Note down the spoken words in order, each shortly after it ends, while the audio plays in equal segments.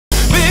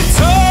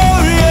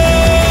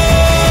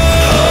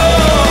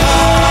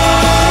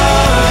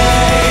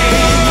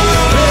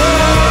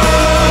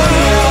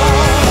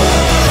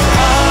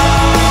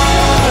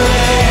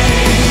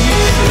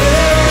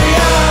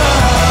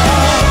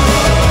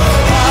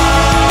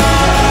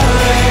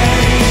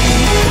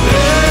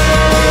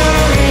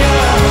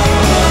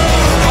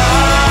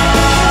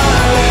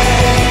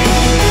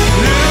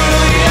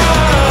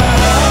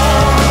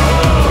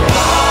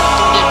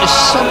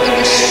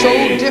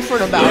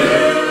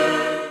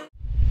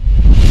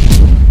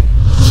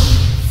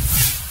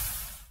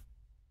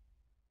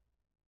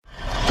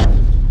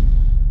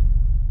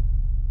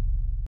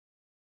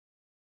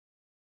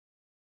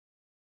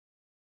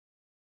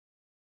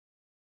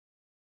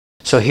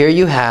So here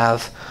you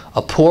have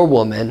a poor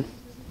woman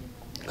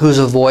who's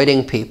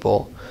avoiding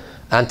people.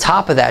 On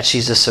top of that,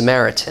 she's a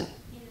Samaritan.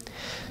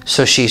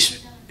 So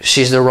she's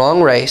the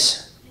wrong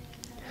race.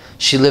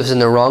 She lives in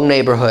the wrong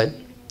neighborhood.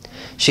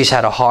 She's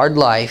had a hard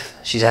life.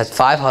 She's had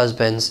 5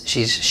 husbands.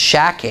 She's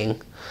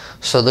shacking.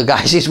 So the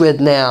guy she's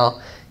with now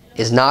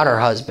is not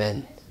her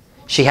husband.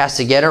 She has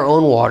to get her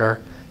own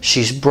water.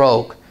 She's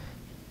broke.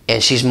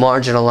 And she's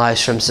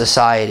marginalized from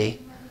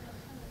society.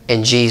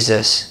 And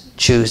Jesus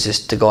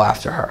chooses to go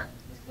after her.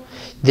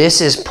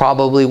 This is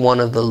probably one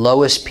of the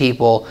lowest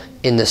people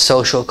in the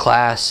social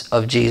class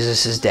of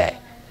Jesus' day.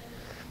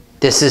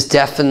 This is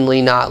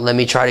definitely not, let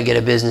me try to get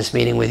a business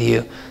meeting with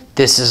you.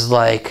 This is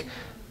like,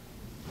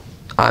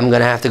 I'm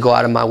going to have to go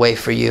out of my way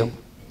for you.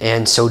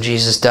 And so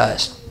Jesus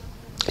does.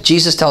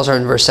 Jesus tells her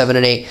in verse 7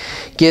 and 8,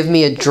 give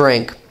me a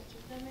drink,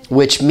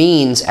 which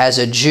means as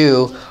a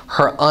Jew,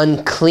 her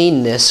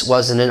uncleanness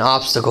wasn't an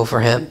obstacle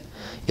for him.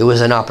 It was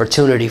an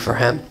opportunity for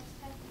him.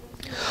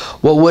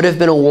 What would have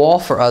been a wall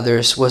for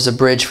others was a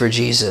bridge for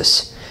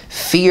Jesus.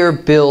 Fear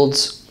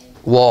builds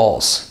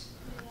walls.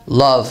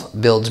 Love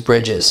builds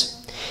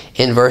bridges.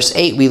 In verse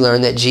 8, we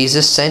learn that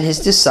Jesus sent his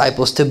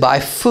disciples to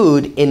buy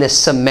food in a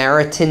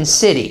Samaritan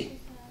city.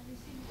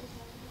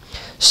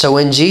 So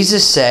when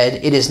Jesus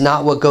said, it is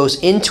not what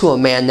goes into a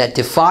man that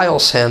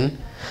defiles him,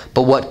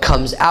 but what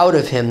comes out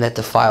of him that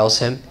defiles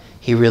him,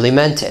 he really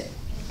meant it.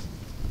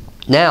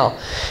 Now,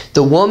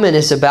 the woman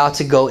is about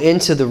to go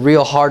into the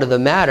real heart of the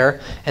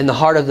matter, and the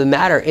heart of the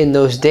matter in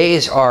those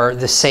days are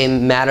the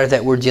same matter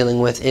that we're dealing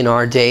with in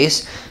our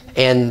days.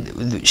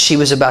 And she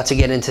was about to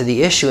get into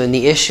the issue, and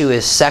the issue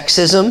is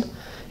sexism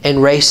and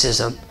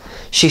racism.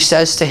 She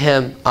says to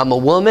him, I'm a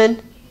woman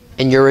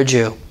and you're a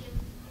Jew.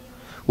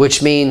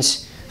 Which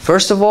means,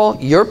 first of all,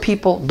 your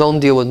people don't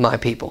deal with my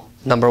people,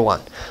 number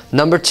one.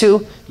 Number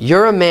two,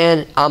 you're a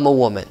man, I'm a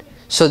woman.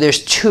 So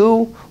there's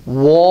 2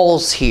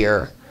 walls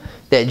here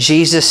that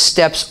Jesus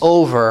steps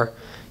over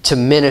to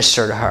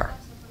minister to her.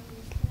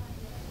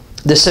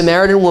 The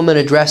Samaritan woman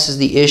addresses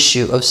the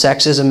issue of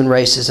sexism and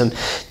racism.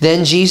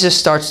 Then Jesus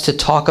starts to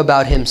talk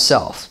about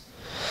himself.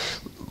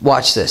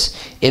 Watch this.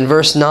 In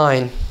verse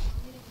 9,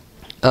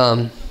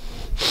 the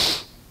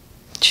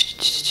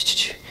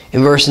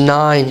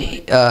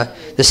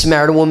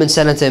Samaritan woman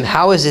said unto him,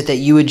 how is it that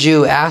you, a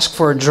Jew, ask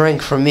for a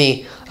drink from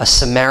me, a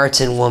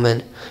Samaritan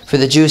woman? For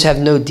the Jews have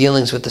no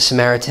dealings with the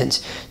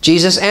Samaritans.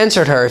 Jesus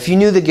answered her, if you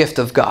knew the gift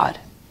of God.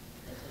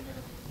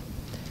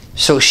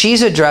 So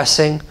she's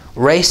addressing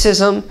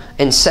racism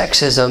and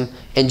sexism,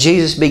 and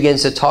Jesus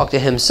begins to talk to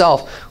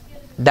himself.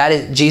 That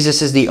is,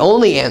 Jesus is the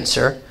only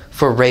answer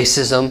for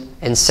racism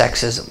and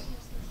sexism.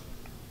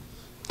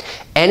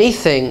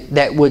 Anything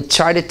that would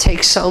try to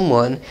take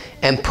someone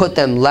and put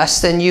them less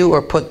than you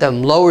or put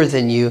them lower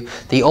than you,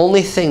 the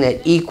only thing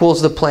that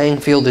equals the playing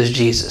field is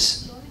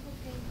Jesus.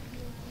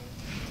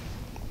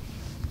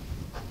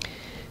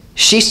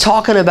 She's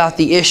talking about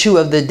the issue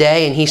of the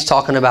day, and he's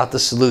talking about the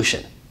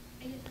solution.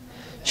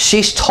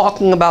 She's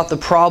talking about the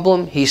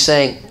problem. He's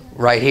saying,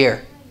 right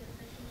here.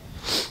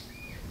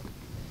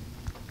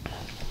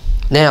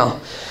 Now,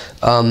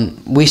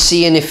 we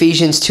see in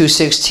Ephesians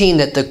 2:16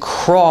 that the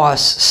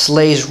cross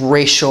slays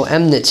racial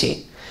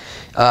enmity.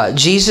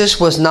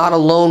 Jesus was not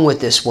alone with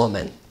this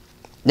woman.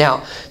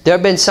 Now, there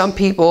have been some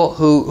people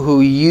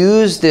who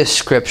use this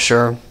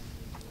scripture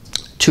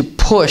to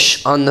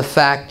push on the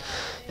fact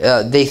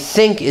they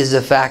think is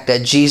the fact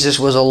that Jesus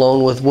was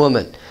alone with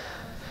women.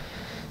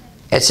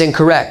 It's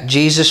incorrect.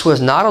 Jesus was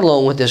not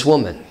alone with this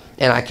woman.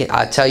 And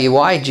I'll tell you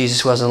why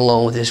Jesus wasn't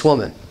alone with this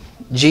woman.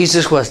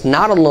 Jesus was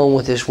not alone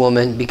with this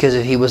woman because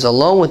if he was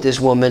alone with this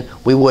woman,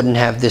 we wouldn't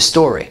have this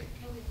story.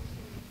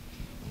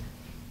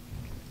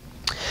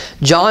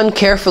 John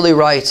carefully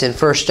writes in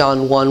 1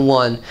 John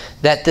 1:1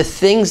 that the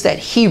things that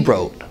he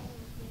wrote,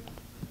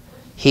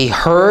 he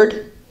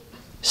heard,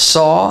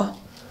 saw,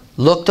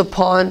 looked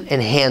upon,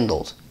 and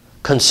handled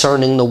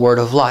concerning the word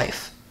of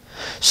life.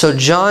 So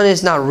John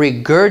is not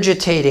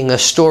regurgitating a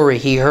story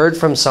he heard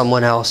from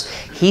someone else.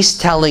 He's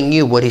telling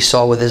you what he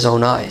saw with his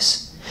own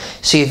eyes.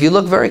 See, if you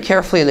look very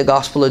carefully in the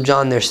Gospel of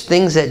John, there's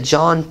things that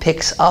John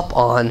picks up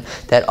on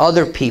that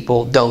other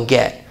people don't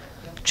get.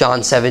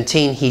 John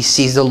 17, he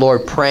sees the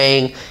Lord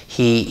praying.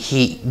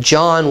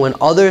 John, when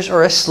others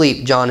are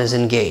asleep, John is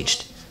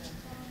engaged.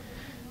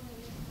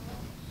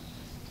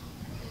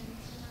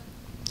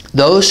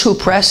 Those who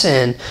press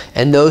in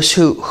and those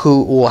who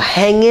will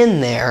hang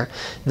in there,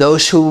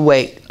 those who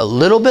wait a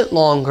little bit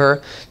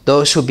longer,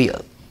 those who will be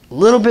a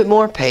little bit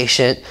more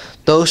patient,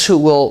 those who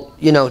will,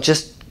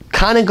 just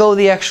kind of go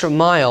the extra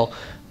mile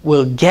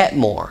will get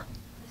more.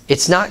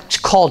 It's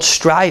not called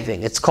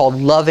striving. It's called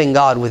loving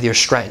God with your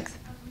strength.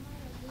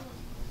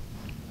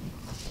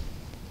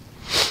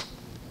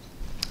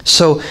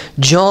 So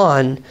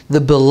John,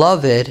 the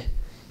beloved,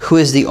 who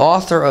is the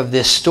author of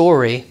this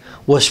story,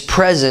 was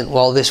present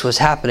while this was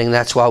happening.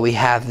 That's why we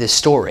have this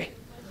story.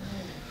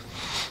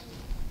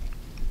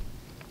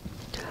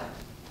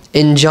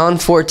 In John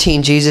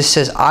 14, Jesus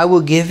says, I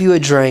will give you a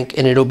drink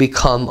and it'll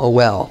become a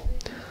well.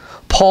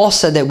 Paul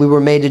said that we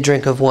were made to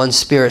drink of one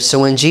spirit.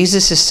 So when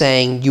Jesus is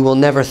saying you will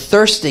never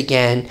thirst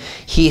again,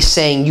 he's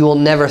saying you will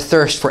never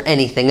thirst for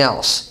anything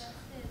else.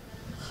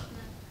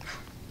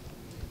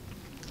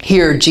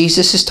 Here,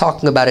 Jesus is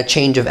talking about a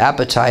change of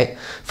appetite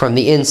from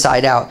the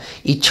inside out.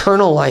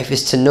 Eternal life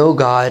is to know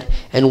God,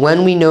 and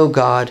when we know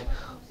God,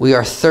 we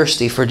are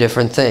thirsty for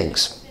different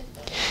things.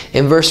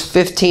 In verse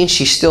 15,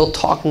 she's still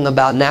talking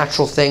about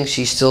natural things.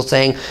 She's still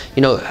saying,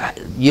 you know,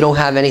 you don't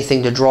have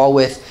anything to draw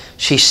with.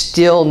 She's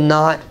still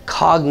not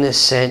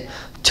cognizant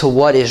to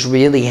what is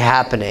really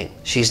happening.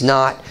 She's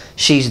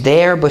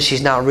there, but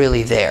she's not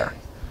really there.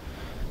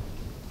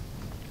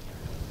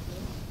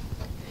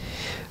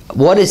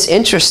 What is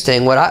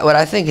interesting, what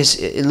I think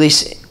is, at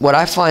least what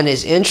I find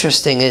is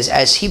interesting, is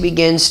as he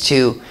begins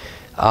to,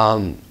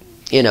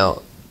 you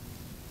know,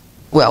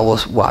 well, we'll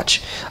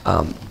watch.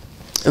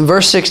 In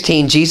verse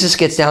 16, Jesus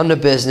gets down to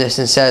business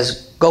and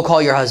says, go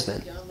call your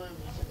husband.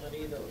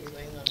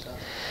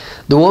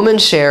 The woman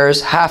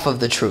shares half of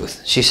the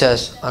truth. She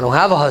says, I don't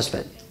have a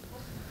husband.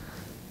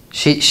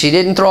 She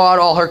didn't throw out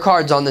all her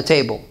cards on the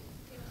table.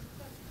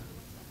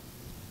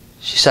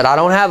 She said, I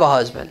don't have a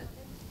husband.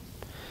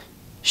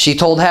 She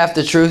told half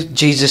the truth.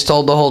 Jesus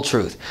told the whole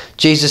truth.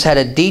 Jesus had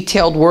a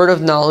detailed word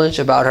of knowledge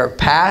about her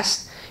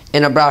past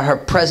and about her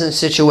present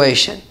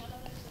situation.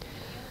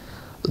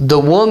 The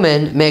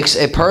woman makes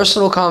a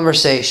personal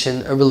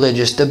conversation a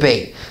religious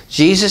debate.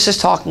 Jesus is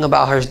talking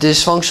about her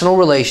dysfunctional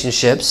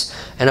relationships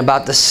and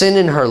about the sin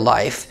in her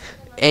life,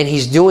 and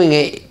he's doing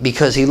it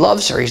because he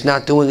loves her. He's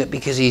not doing it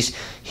because he's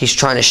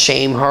trying to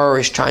shame her or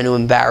he's trying to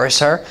embarrass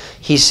her.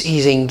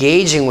 He's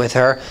engaging with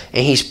her,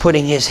 and he's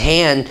putting his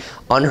hand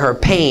on her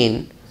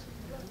pain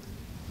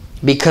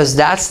because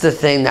that's the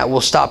thing that will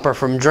stop her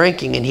from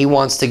drinking, and he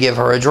wants to give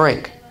her a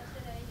drink.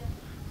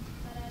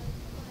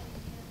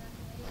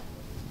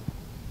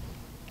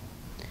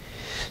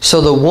 So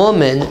the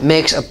woman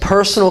makes a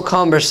personal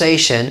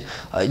conversation.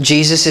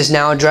 Jesus is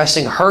now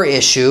addressing her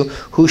issue,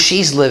 who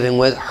she's living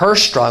with, her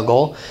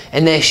struggle,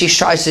 and then she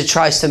tries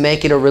to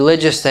make it a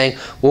religious thing.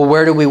 Well,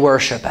 where do we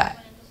worship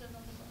at?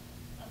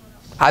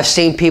 I've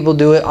seen people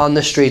do it on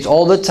the streets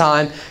all the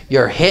time.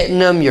 You're hitting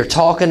them, you're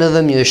talking to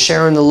them, you're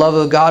sharing the love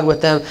of God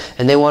with them,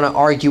 and they want to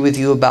argue with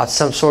you about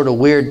some sort of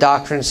weird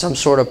doctrine, some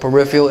sort of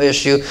peripheral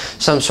issue,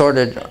 some sort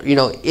of, you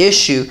know,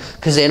 issue,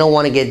 because they don't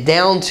want to get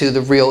down to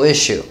the real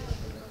issue.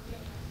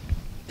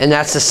 And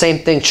that's the same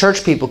thing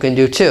church people can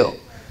do too.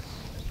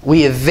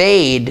 We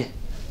evade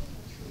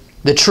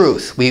the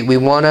truth. We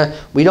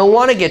don't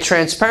want to get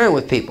transparent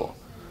with people.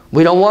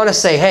 We don't want to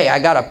say, hey, I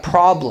got a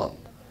problem.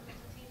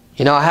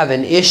 You know, I have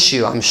an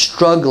issue. I'm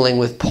struggling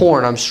with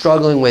porn. I'm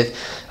struggling with,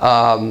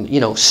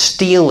 you know,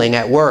 stealing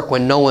at work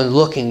when no one's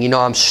looking. You know,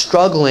 I'm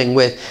struggling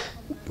with...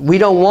 We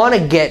don't want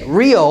to get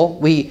real.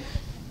 We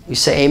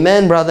say,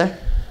 amen, brother.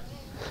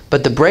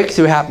 But the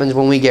breakthrough happens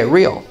when we get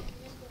real.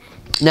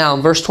 Now,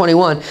 in verse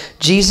 21,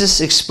 Jesus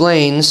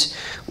explains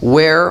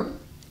where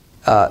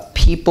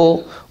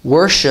people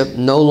worship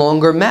no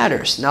longer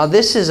matters. Now,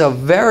 this is a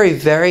very,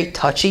 very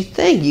touchy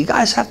thing. You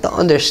guys have to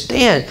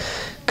understand.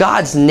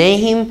 God's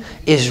name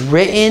is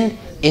written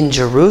in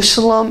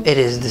Jerusalem. It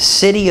is the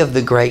city of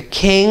the great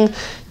king.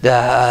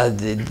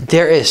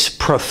 There is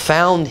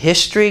profound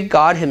history.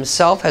 God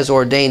himself has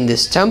ordained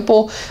this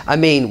temple. I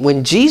mean,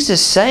 when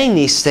Jesus is saying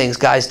these things,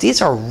 guys, these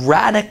are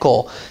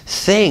radical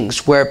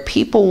things where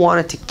people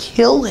wanted to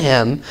kill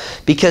him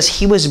because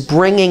he was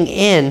bringing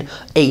in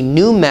a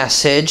new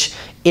message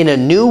in a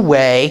new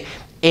way,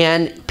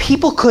 and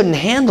people couldn't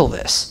handle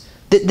this.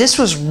 This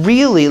was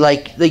really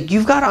like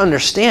you've got to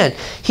understand.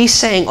 He's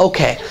saying,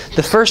 okay,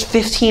 the first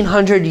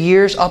 1,500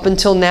 years up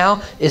until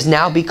now is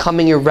now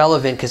becoming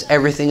irrelevant because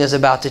everything is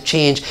about to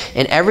change.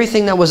 And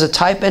everything that was a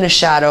type and a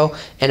shadow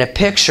and a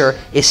picture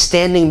is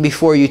standing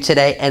before you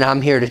today, and I'm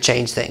here to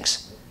change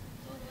things.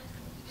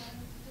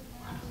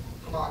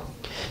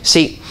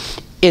 See,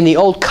 in the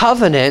Old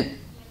Covenant,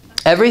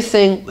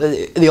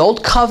 the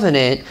Old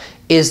Covenant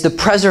is the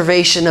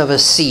preservation of a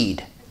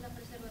seed.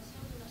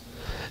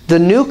 The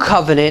New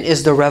Covenant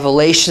is the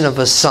revelation of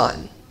a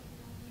son.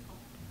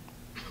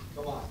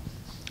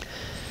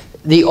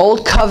 The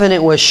Old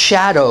Covenant was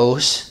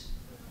shadows.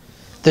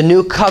 The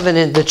New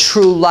Covenant, the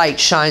true light,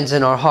 shines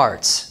in our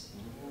hearts.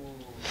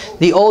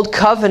 The Old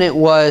Covenant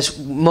was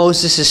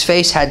Moses'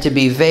 face had to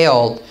be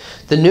veiled.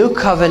 The New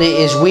Covenant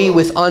is we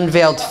with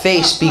unveiled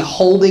face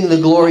beholding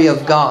the glory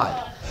of God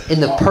in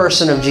the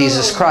person of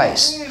Jesus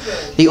Christ.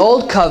 The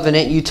Old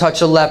Covenant, you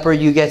touch a leper,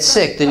 you get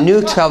sick. The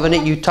New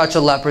Covenant, you touch a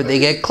leper, they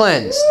get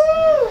cleansed.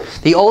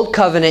 The Old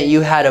Covenant,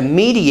 you had a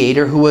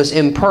mediator who was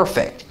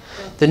imperfect.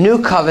 The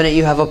New Covenant,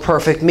 you have a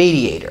perfect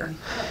mediator.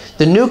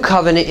 The New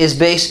Covenant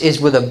is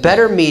with a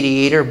better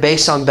mediator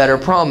based on better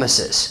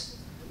promises.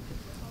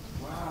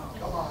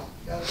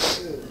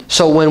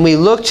 So when we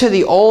look to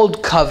the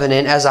Old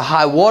Covenant as a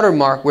high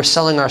watermark, we're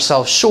selling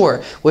ourselves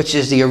short, which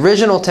is the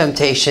original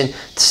temptation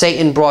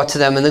Satan brought to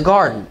them in the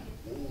garden.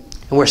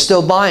 And we're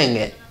still buying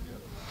it.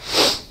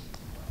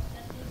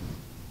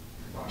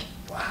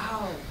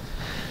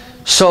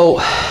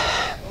 So,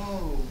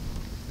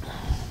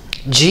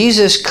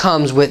 Jesus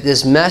comes with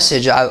this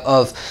message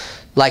of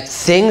like,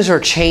 things are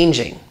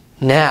changing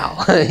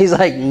now. He's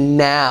like,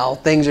 now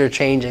things are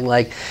changing.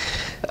 Like,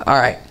 all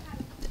right.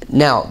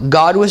 Now,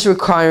 God was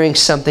requiring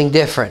something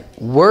different.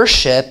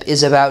 Worship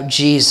is about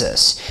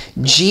Jesus.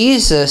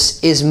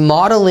 Jesus is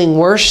modeling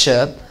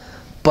worship,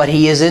 but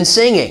he isn't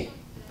singing.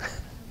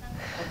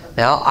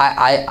 Now,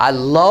 I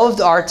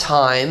loved our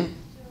time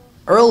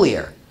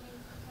earlier.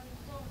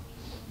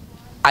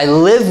 I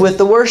live with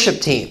the worship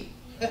team.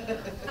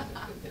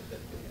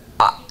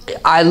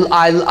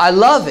 I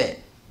love it.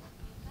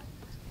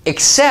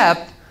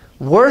 Except,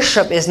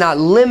 worship is not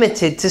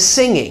limited to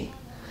singing.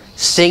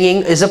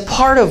 Singing is a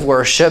part of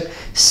worship.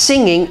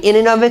 Singing in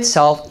and of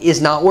itself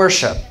is not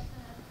worship.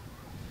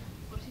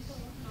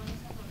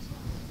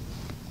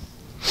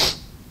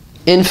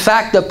 In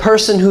fact, the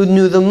person who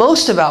knew the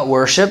most about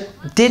worship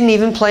didn't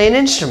even play an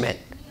instrument.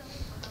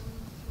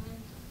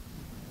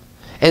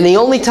 And the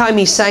only time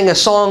he sang a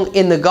song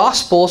in the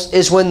Gospels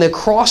is when the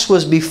cross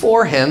was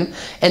before him.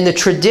 And the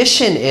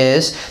tradition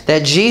is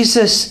that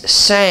Jesus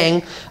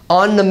sang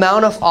on the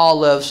Mount of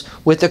Olives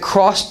with the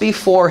cross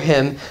before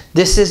him.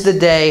 This is the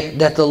day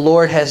that the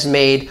Lord has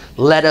made.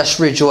 Let us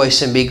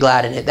rejoice and be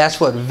glad in it. That's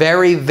what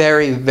very,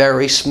 very,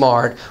 very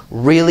smart,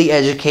 really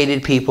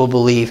educated people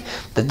believe.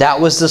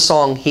 That was the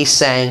song he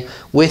sang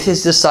with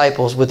his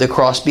disciples with the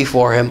cross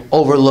before him,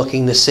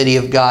 overlooking the city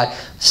of God,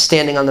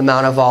 standing on the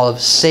Mount of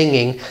Olives,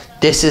 singing,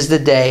 "This is the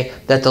day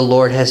that the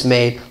Lord has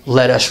made.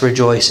 Let us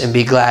rejoice and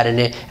be glad in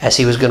it," as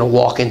he was going to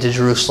walk into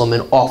Jerusalem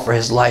and offer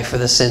his life for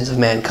the sins of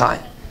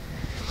mankind.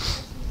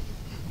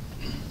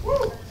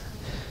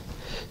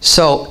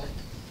 So,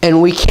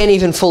 and we can't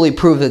even fully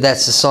prove that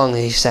that's the song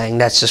that he sang.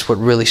 That's just what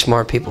really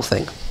smart people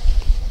think.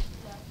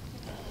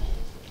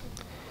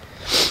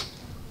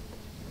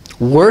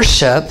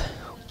 Worship,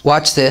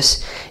 watch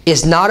this,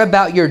 is not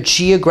about your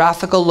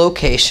geographical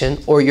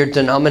location or your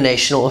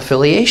denominational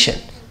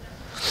affiliation.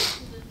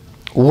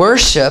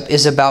 Worship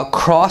is about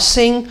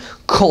crossing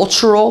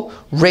cultural,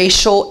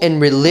 racial,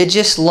 and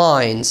religious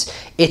lines.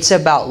 It's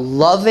about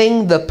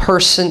loving the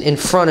person in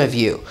front of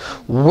you.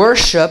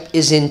 Worship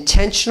is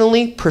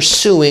intentionally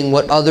pursuing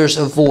what others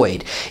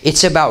avoid.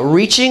 It's about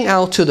reaching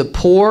out to the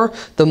poor,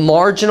 the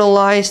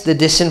marginalized, the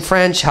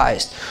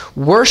disenfranchised.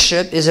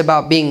 Worship is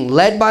about being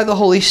led by the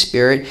Holy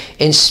Spirit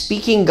and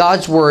speaking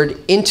God's word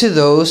into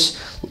those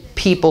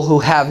people who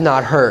have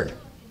not heard.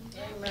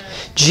 Amen.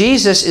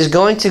 Jesus is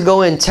going to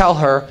go and tell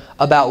her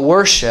about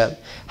worship.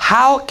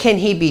 How can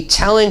he be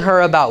telling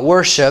her about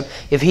worship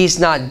if he's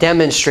not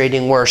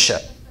demonstrating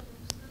worship?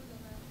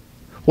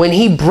 When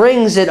he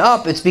brings it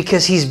up, it's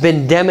because he's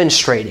been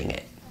demonstrating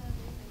it.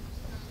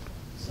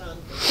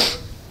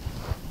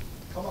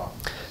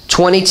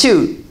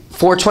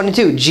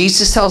 4:22,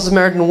 Jesus tells the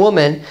Samaritan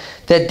woman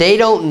that they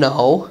don't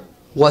know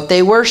what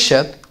they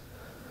worship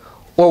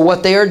or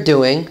what they are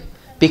doing,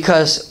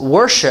 because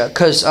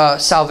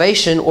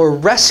salvation or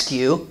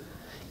rescue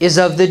is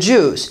of the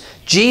Jews.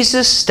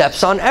 Jesus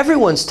steps on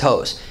everyone's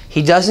toes.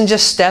 He doesn't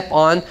just step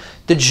on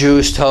the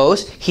Jews'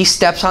 toes. He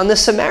steps on the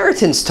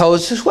Samaritans'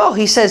 toes as well.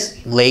 He says,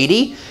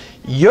 "Lady,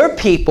 your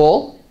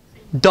people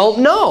don't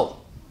know.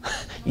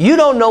 You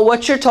don't know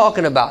what you're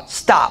talking about.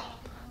 Stop."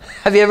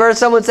 Have you ever heard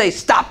someone say,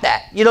 "Stop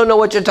that. You don't know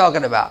what you're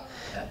talking about"?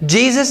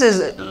 Jesus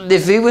is,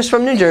 if he was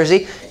from New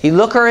Jersey, he'd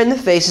look her in the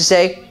face and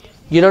say,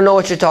 "You don't know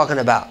what you're talking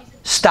about.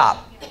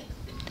 Stop."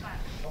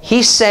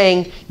 He's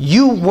saying,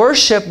 you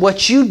worship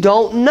what you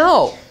don't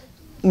know.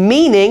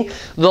 Meaning,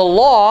 the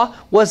law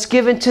was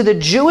given to the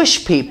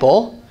Jewish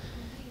people.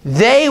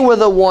 They were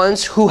the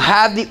ones who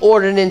have the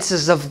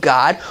ordinances of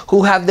God,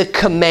 who have the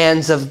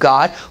commands of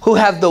God, who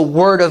have the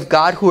word of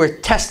God, who are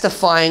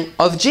testifying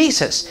of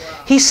Jesus.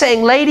 He's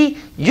saying, lady,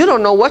 you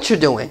don't know what you're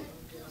doing.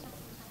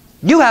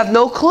 You have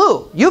no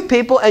clue. You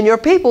people and your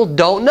people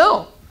don't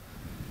know.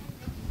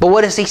 But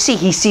what does he see?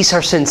 He sees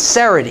her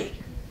sincerity.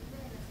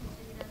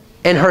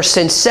 And her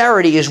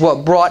sincerity is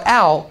what brought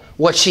out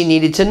what she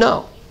needed to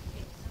know.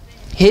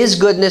 His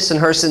goodness and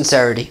her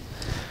sincerity.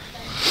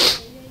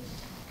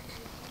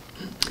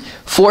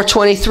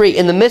 4:23,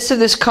 in the midst of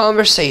this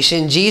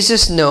conversation,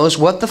 Jesus knows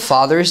what the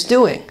Father is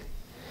doing.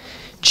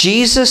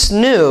 Jesus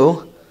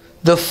knew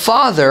the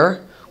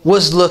Father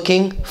was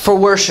looking for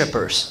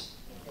worshipers.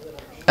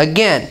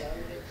 Again,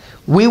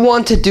 we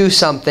want to do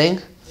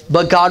something,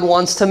 but God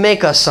wants to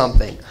make us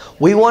something.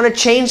 We want to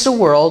change the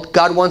world.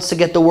 God wants to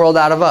get the world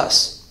out of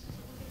us.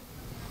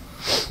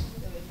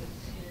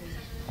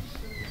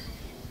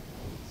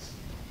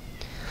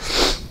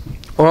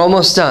 We're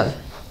almost done.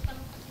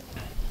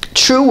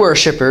 True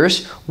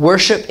worshipers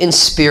worship in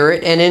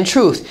spirit and in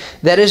truth.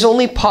 That is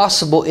only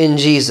possible in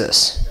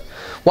Jesus.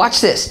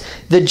 Watch this.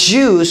 The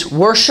Jews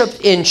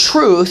worshiped in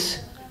truth,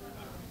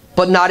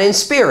 but not in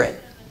spirit.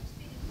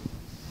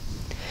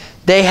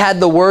 They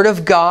had the Word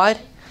of God.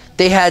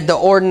 They had the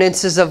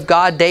ordinances of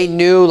God. They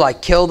knew,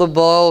 like, kill the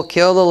bull,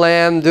 kill the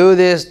lamb, do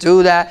this,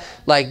 do that.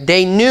 Like,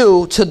 they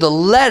knew to the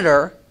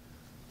letter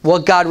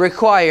what God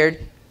required,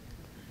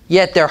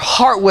 yet their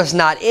heart was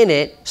not in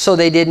it, so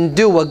they didn't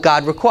do what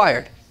God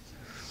required.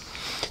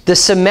 The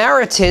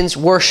Samaritans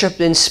worshiped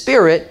in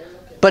spirit,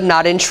 but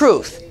not in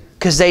truth,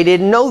 because they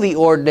didn't know the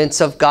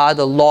ordinance of God,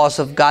 the laws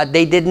of God.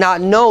 They did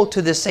not know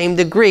to the same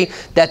degree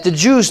that the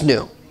Jews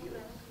knew.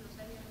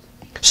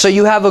 So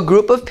you have a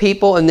group of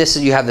people, and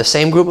you have the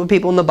same group of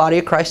people in the body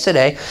of Christ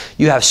today.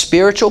 You have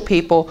spiritual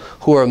people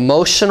who are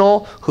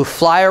emotional, who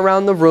fly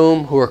around the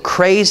room, who are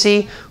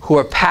crazy, who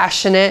are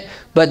passionate,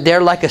 but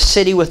they're like a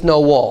city with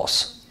no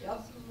walls.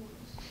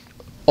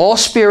 All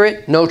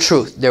spirit, no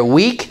truth. They're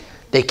weak.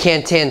 They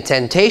can't stand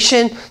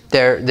temptation.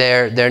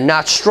 They're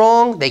not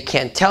strong. They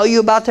can't tell you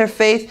about their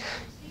faith,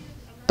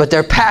 but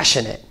they're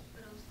passionate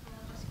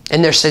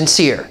and they're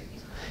sincere.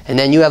 And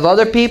then you have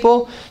other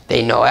people,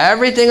 they know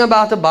everything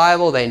about the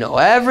Bible, they know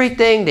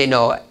everything, they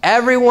know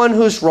everyone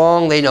who's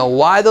wrong, they know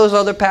why those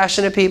other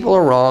passionate people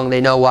are wrong,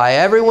 they know why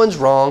everyone's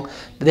wrong,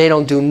 but they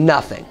don't do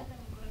nothing.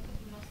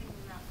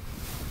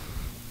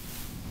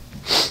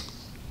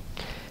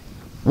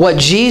 What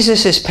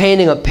Jesus is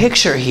painting a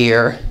picture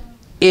here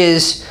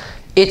is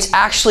it's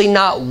actually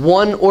not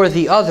one or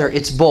the other,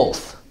 it's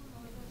both.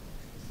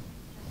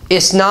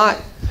 It's not,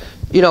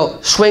 you know,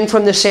 swing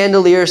from the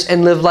chandeliers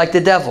and live like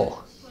the devil.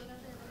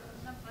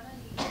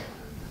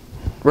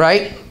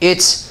 Right?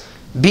 It's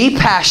be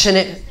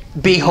passionate,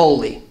 be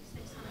holy.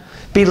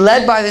 Be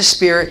led by the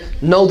Spirit,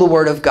 know the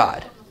Word of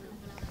God.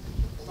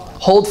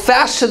 Hold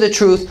fast to the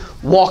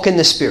truth, walk in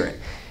the Spirit.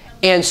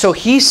 And so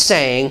he's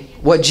saying,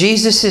 what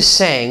Jesus is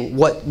saying,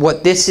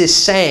 what this is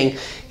saying,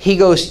 he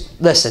goes,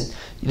 listen,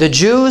 the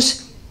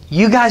Jews,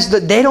 you guys,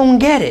 they don't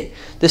get it.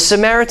 The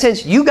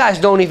Samaritans, you guys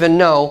don't even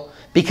know,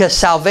 because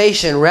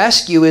salvation,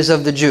 rescue is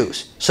of the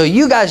Jews. So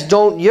you guys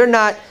don't, you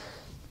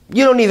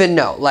don't even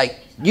know. Like,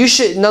 you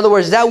should, in other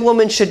words, that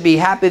woman should be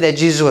happy that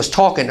Jesus was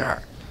talking to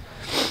her.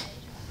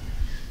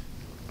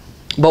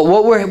 But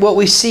what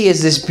we see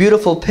is this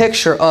beautiful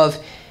picture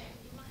of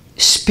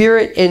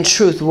spirit and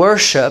truth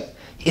worship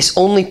is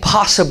only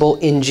possible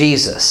in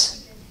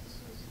Jesus.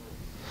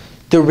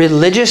 The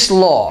religious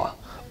law,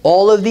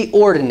 all of the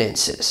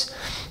ordinances,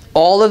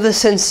 all of the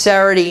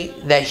sincerity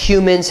that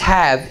humans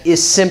have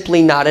is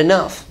simply not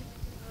enough.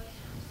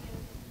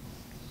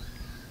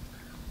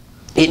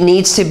 It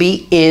needs to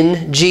be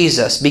in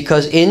Jesus,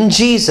 because in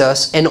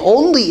Jesus and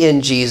only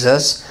in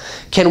Jesus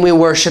can we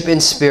worship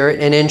in spirit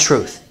and in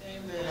truth.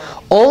 Amen.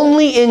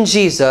 Only in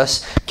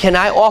Jesus can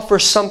I offer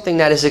something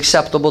that is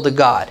acceptable to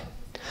God.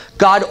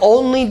 God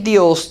only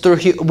deals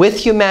with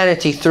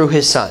humanity through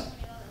His Son.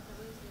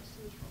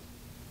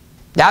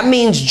 That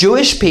means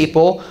Jewish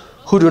people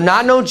who do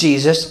not know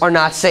Jesus are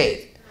not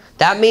saved.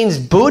 That means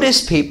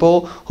Buddhist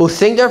people who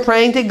think they're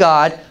praying to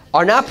God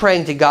are not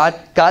praying to God.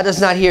 God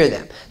does not hear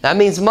them. That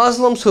means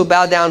Muslims who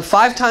bow down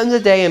 5 times a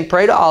day and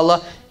pray to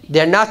Allah,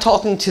 they're not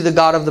talking to the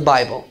God of the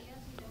Bible.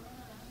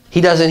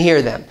 He doesn't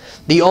hear them.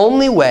 The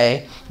only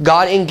way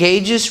God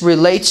engages,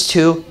 relates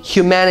to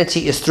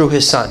humanity is through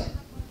His Son.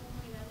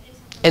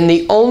 And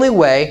the only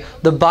way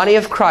the body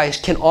of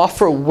Christ can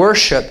offer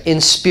worship in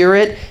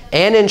spirit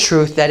and in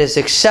truth that is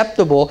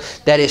acceptable,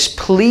 that is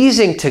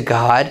pleasing to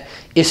God,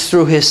 is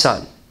through His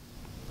Son.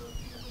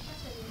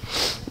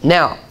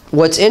 Now,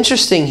 what's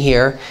interesting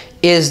here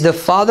is the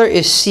Father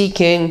is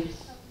seeking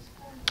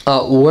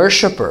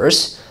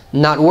worshipers,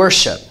 not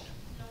worship.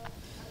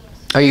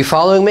 Are you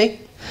following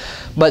me?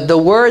 But the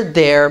word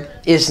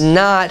there is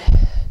not,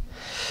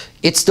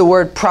 it's the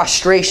word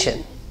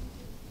prostration.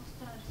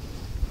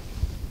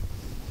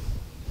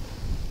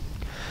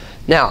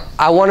 Now,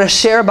 I want to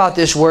share about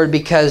this word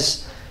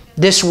because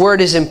this word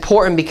is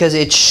important, because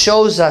it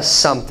shows us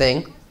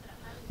something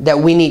that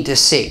we need to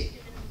see.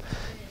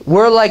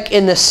 We're like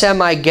in the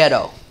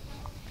semi-ghetto.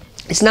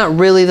 It's not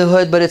really the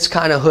hood, but it's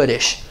kind of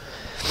hoodish.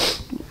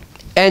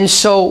 And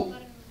so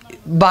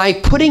by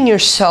putting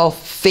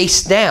yourself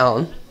face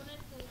down,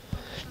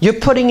 you're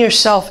putting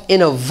yourself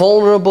in a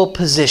vulnerable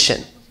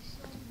position.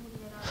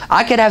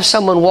 I could have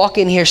someone walk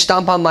in here,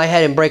 stomp on my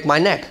head, and break my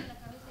neck.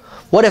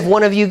 What if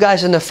one of you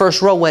guys in the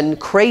first row went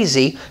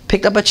crazy,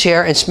 picked up a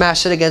chair and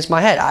smashed it against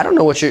my head? I don't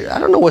know what's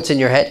in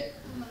your head.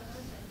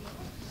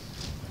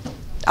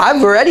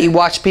 I've already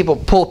watched people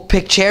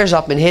pick chairs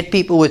up and hit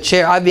people with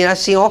chairs. I mean, I've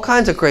seen all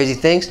kinds of crazy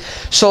things.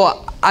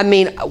 So, I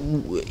mean,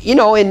 you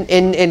know,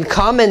 in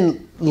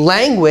common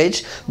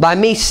language, by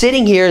me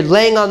sitting here,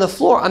 laying on the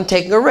floor, I'm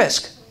taking a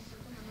risk.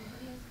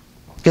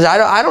 Because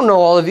I don't know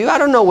all of you. I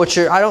don't know what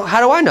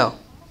how do I know?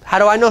 How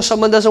do I know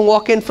someone doesn't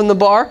walk in from the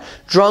bar,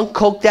 drunk,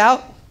 coked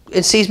out,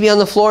 and sees me on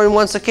the floor and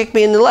wants to kick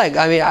me in the leg?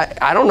 I mean,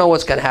 I don't know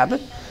what's going to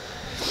happen.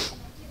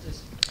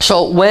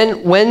 So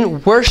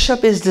when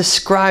worship is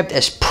described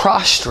as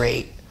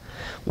prostrate,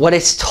 what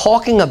it's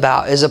talking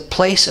about is a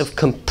place of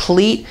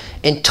complete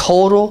and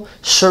total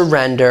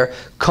surrender,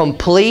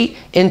 complete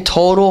and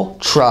total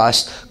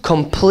trust,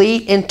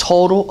 complete and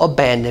total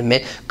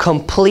abandonment,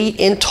 complete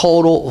and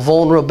total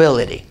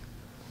vulnerability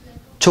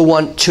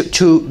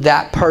to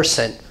that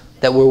person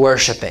that we're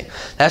worshiping.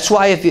 That's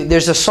why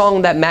there's a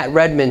song that Matt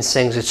Redman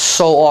sings, it's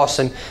so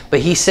awesome, but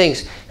he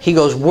sings, he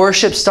goes,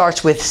 worship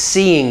starts with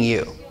seeing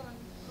you.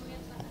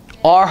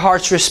 Our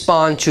hearts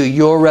respond to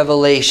your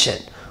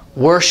revelation.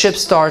 Worship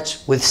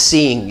starts with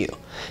seeing you.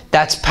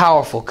 That's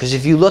powerful, because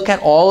if you look at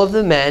all of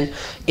the men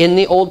in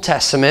the Old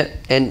Testament,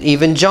 and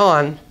even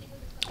John,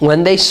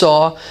 when they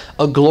saw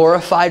a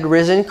glorified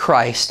risen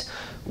Christ,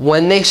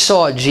 when they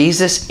saw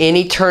Jesus in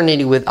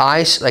eternity with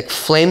eyes like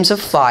flames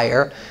of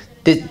fire,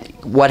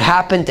 what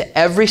happened to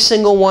every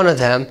single one of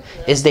them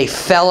is they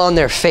fell on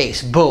their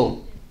face.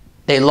 Boom.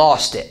 They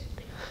lost it.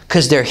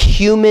 Because their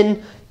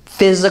human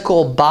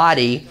physical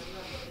body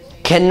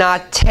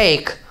cannot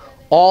take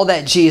all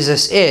that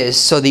Jesus is.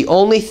 So the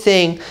only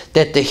thing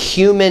that the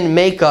human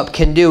makeup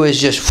can do is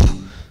just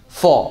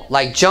fall.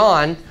 Like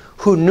John,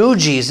 who knew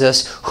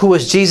Jesus, who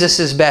was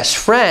Jesus' best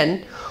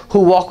friend, who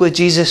walked with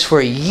Jesus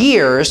for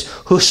years,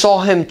 who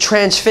saw him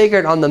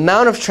transfigured on the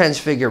Mount of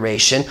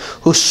Transfiguration,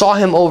 who saw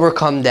him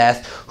overcome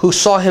death, who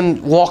saw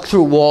him walk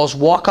through walls,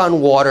 walk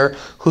on water,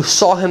 who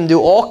saw him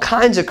do all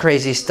kinds of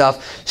crazy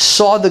stuff,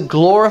 saw the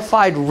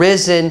glorified,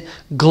 risen,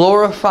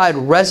 glorified,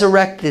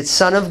 resurrected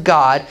Son of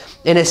God,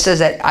 and it says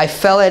that I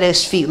fell at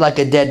his feet like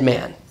a dead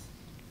man.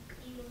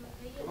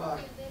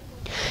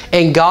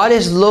 And God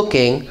is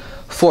looking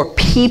for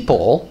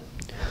people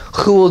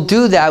who will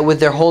do that with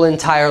their whole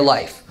entire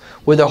life,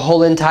 with their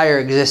whole entire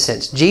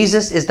existence.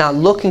 Jesus is not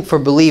looking for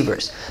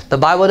believers. The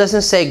Bible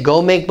doesn't say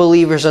go make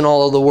believers in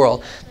all of the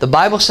world. The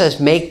Bible says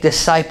make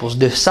disciples.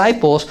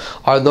 Disciples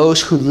are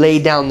those who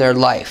lay down their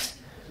life.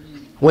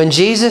 When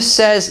Jesus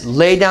says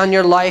lay down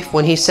your life,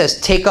 when he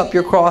says take up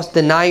your cross,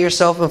 deny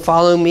yourself and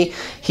follow me,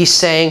 he's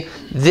saying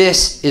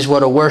this is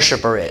what a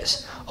worshiper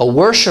is. A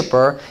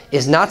worshiper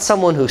is not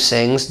someone who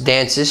sings,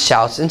 dances,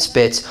 shouts, and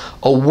spits.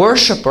 A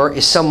worshiper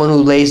is someone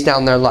who lays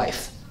down their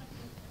life.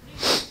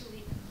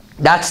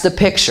 That's the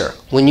picture.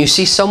 When you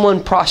see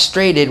someone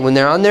prostrated, when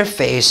they're on their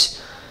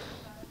face,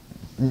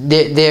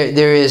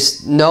 there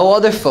is no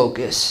other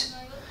focus.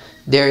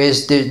 There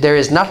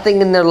is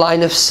nothing in their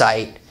line of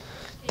sight.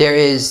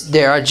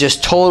 There are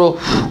just total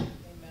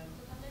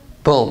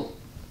boom.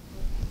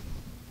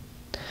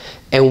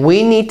 And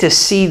we need to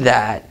see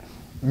that.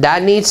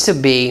 That needs to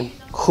be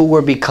who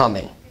we're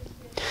becoming.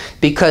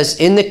 Because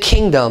in the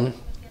kingdom,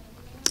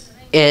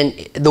 and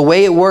the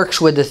way it works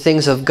with the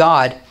things of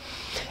God,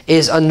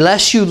 is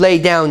unless you lay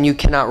down, you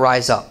cannot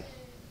rise up.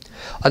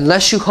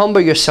 Unless you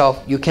humble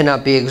yourself, you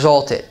cannot be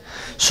exalted.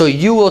 So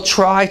you will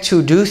try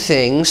to do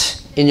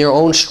things in your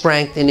own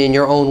strength and in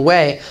your own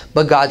way,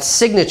 but God's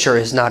signature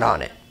is not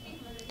on it.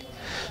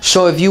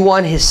 So if you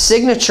want his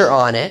signature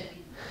on it,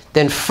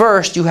 then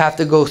first you have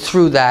to go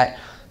through that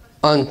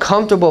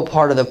uncomfortable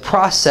part of the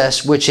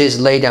process, which is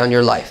lay down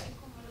your life.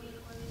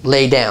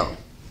 Lay down.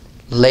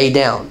 Lay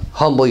down.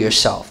 Humble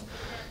yourself.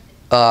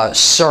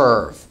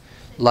 Serve.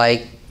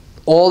 Like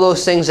all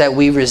those things that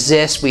we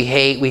resist, we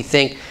hate, we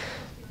think.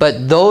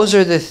 But those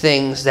are the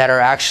things that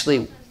are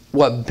actually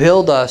what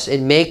build us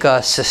and make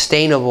us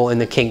sustainable in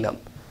the kingdom.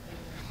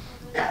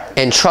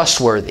 And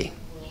trustworthy.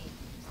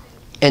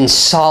 And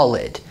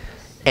solid.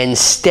 And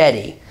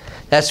steady.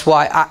 That's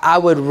why I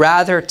would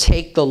rather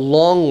take the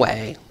long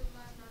way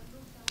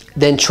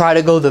than try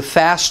to go the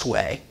fast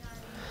way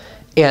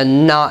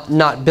and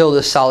not build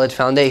a solid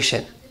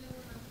foundation.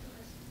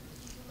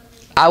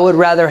 I would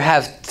rather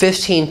have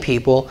 15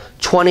 people,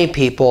 20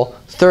 people,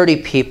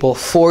 30 people,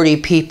 40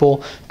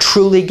 people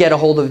truly get a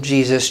hold of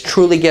Jesus,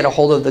 truly get a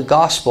hold of the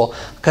gospel,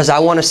 because I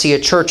want to see a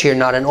church here,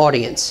 not an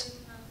audience.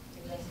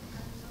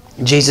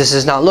 Jesus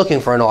is not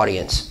looking for an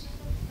audience.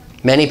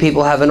 Many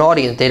people have an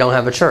audience, they don't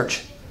have a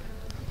church.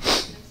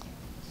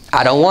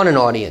 I don't want an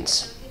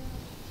audience.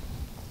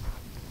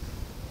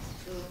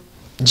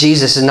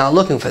 Jesus is not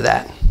looking for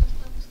that.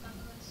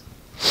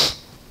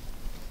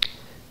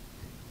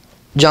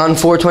 John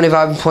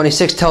 4:25 and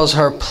 26 tells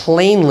her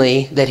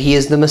plainly that he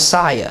is the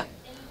Messiah.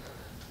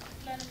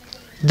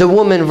 The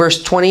woman,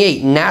 verse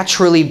 28,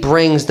 naturally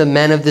brings the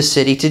men of the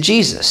city to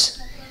Jesus.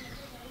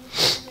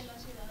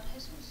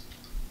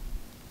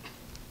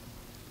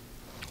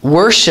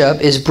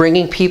 Worship is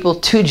bringing people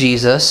to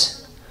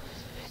Jesus,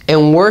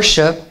 and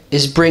worship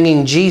is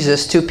bringing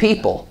Jesus to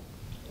people.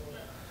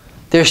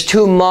 There's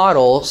two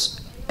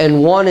models,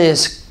 and one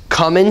is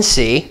come and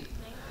see,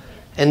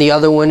 and the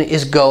other one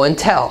is go and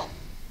tell.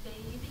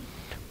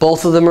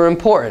 Both of them are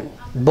important.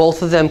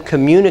 Both of them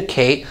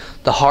communicate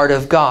the heart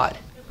of God.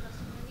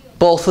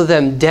 Both of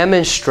them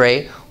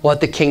demonstrate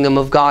what the kingdom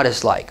of God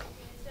is like.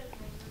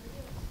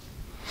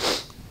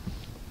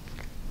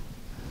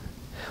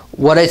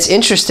 What is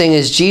interesting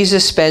is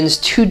Jesus spends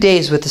 2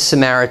 days with the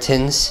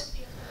Samaritans,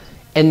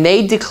 and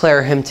they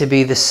declare him to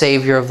be the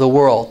Savior of the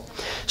world.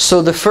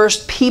 So the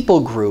first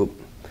people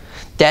group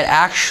that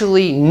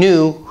actually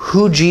knew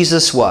who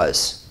Jesus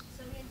was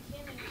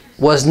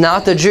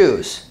not the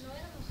Jews.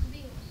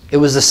 It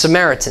was the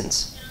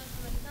Samaritans.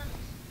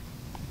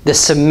 The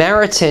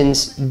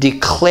Samaritans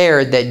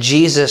declared that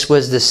Jesus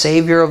was the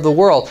Savior of the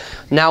world.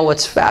 Now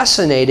what's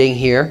fascinating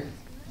here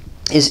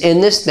is in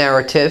this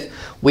narrative,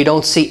 we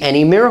don't see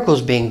any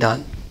miracles being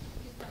done.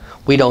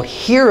 We don't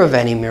hear of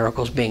any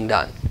miracles being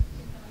done.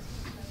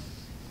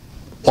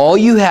 All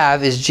you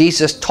have is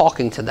Jesus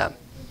talking to them.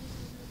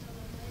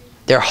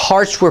 Their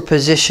hearts were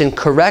positioned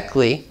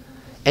correctly,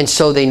 And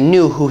so they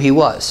knew who he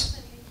was.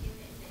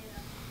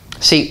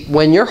 See,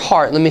 when your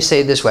heart, let me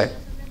say it this way.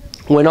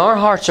 When our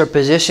hearts are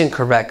positioned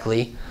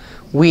correctly,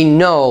 we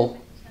know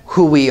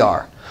who we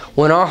are.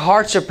 When our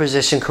hearts are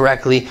positioned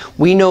correctly,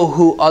 we know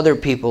who other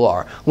people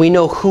are. We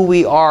know who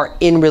we are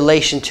in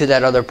relation to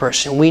that other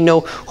person. We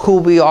know who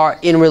we are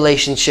in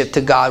relationship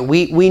to God.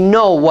 We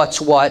know what's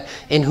what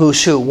and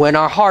who's who. When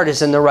our heart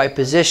is in the right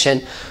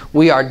position,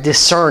 we are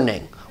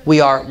discerning. We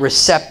are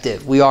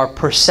receptive. We are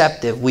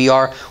perceptive.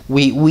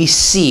 We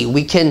see.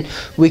 We can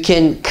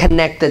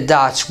connect the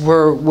dots.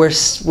 We're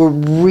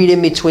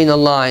reading between the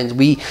lines.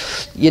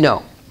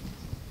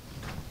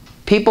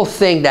 People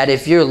think that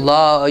if you're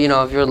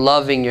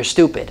loving, you're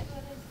stupid.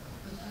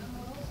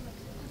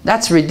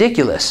 That's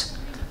ridiculous.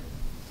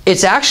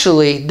 It's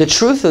actually, the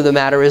truth of the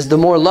matter is, the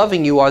more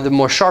loving you are, the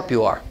more sharp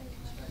you are.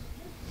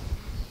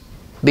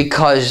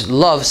 Because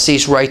love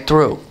sees right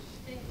through.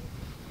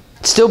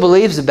 It still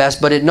believes the best,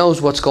 but it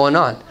knows what's going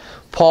on.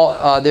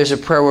 There's a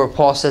prayer where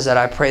Paul says that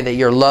I pray that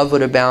your love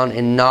would abound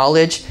in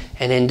knowledge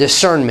and in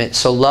discernment.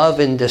 So love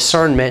and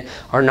discernment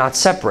are not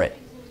separate.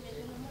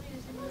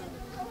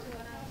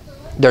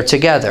 They're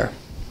together.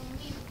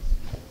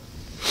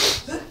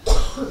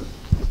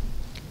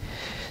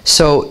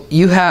 So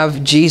you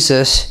have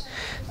Jesus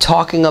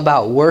talking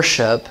about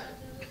worship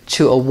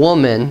to a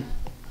woman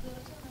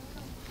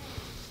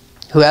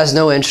who has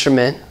no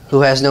instrument,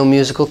 who has no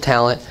musical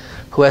talent,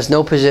 who has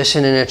no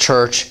position in a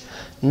church,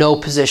 no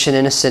position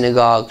in a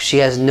synagogue. She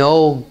has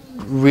no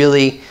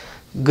really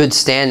good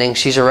standing.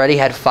 She's already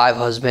had 5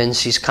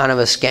 husbands. She's kind of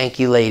a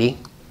skanky lady.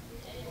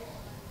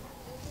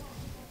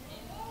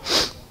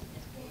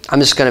 I'm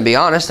just going to be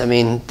honest. I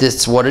mean, this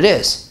is what it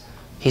is.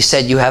 He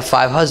said you have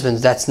 5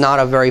 husbands. That's not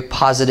a very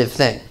positive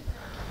thing.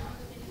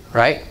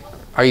 Right?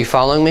 Are you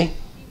following me?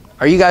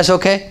 Are you guys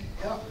okay?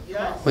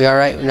 Yeah. We all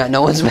right?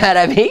 No one's mad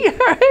at me? All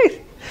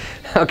right?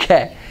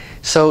 Okay.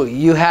 So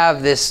you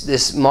have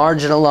this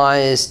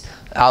marginalized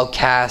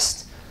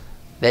outcast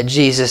that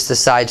Jesus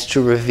decides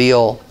to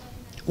reveal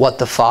what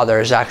the Father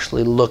is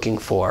actually looking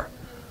for.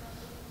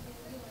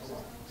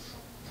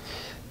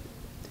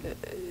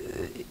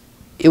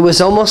 It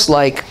was almost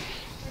like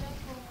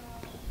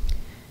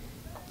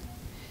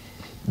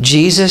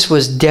Jesus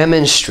was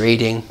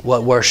demonstrating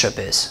what worship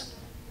is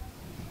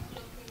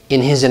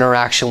in his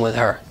interaction with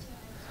her,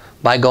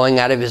 by going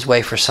out of his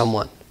way for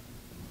someone,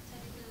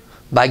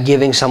 by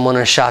giving someone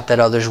a shot that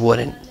others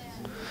wouldn't,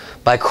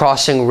 by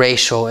crossing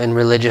racial and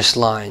religious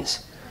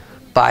lines,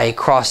 by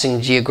crossing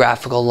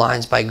geographical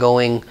lines, by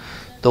going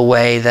the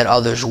way that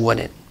others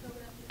wouldn't,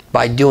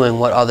 by doing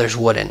what others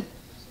wouldn't,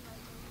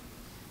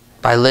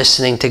 by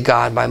listening to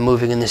God, by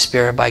moving in the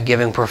Spirit, by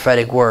giving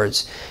prophetic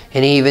words.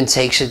 And he even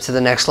takes it to the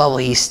next level.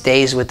 He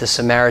stays with the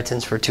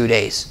Samaritans for 2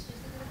 days.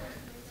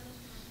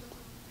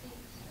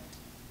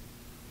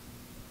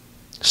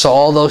 So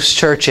all those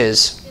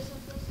churches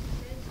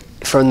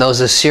from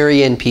those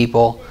Assyrian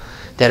people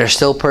that are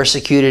still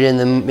persecuted in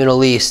the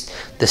Middle East,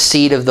 the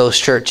seed of those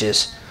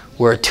churches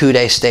were a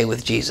 2-day stay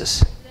with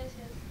Jesus.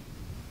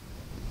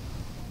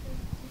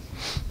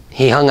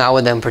 He hung out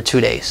with them for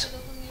 2 days.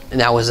 And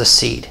that was a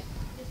seed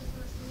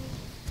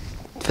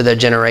for their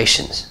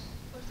generations.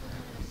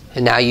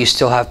 And now you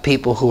still have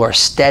people who are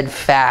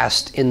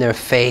steadfast in their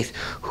faith,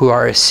 who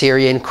are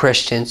Assyrian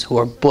Christians, who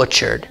are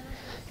butchered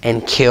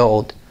and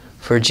killed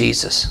for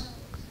Jesus.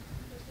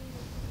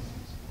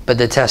 But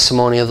the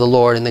testimony of the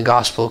Lord and the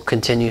gospel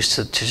continues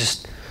to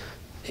just,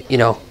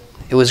 it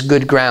was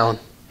good ground,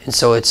 and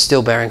so it's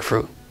still bearing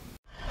fruit.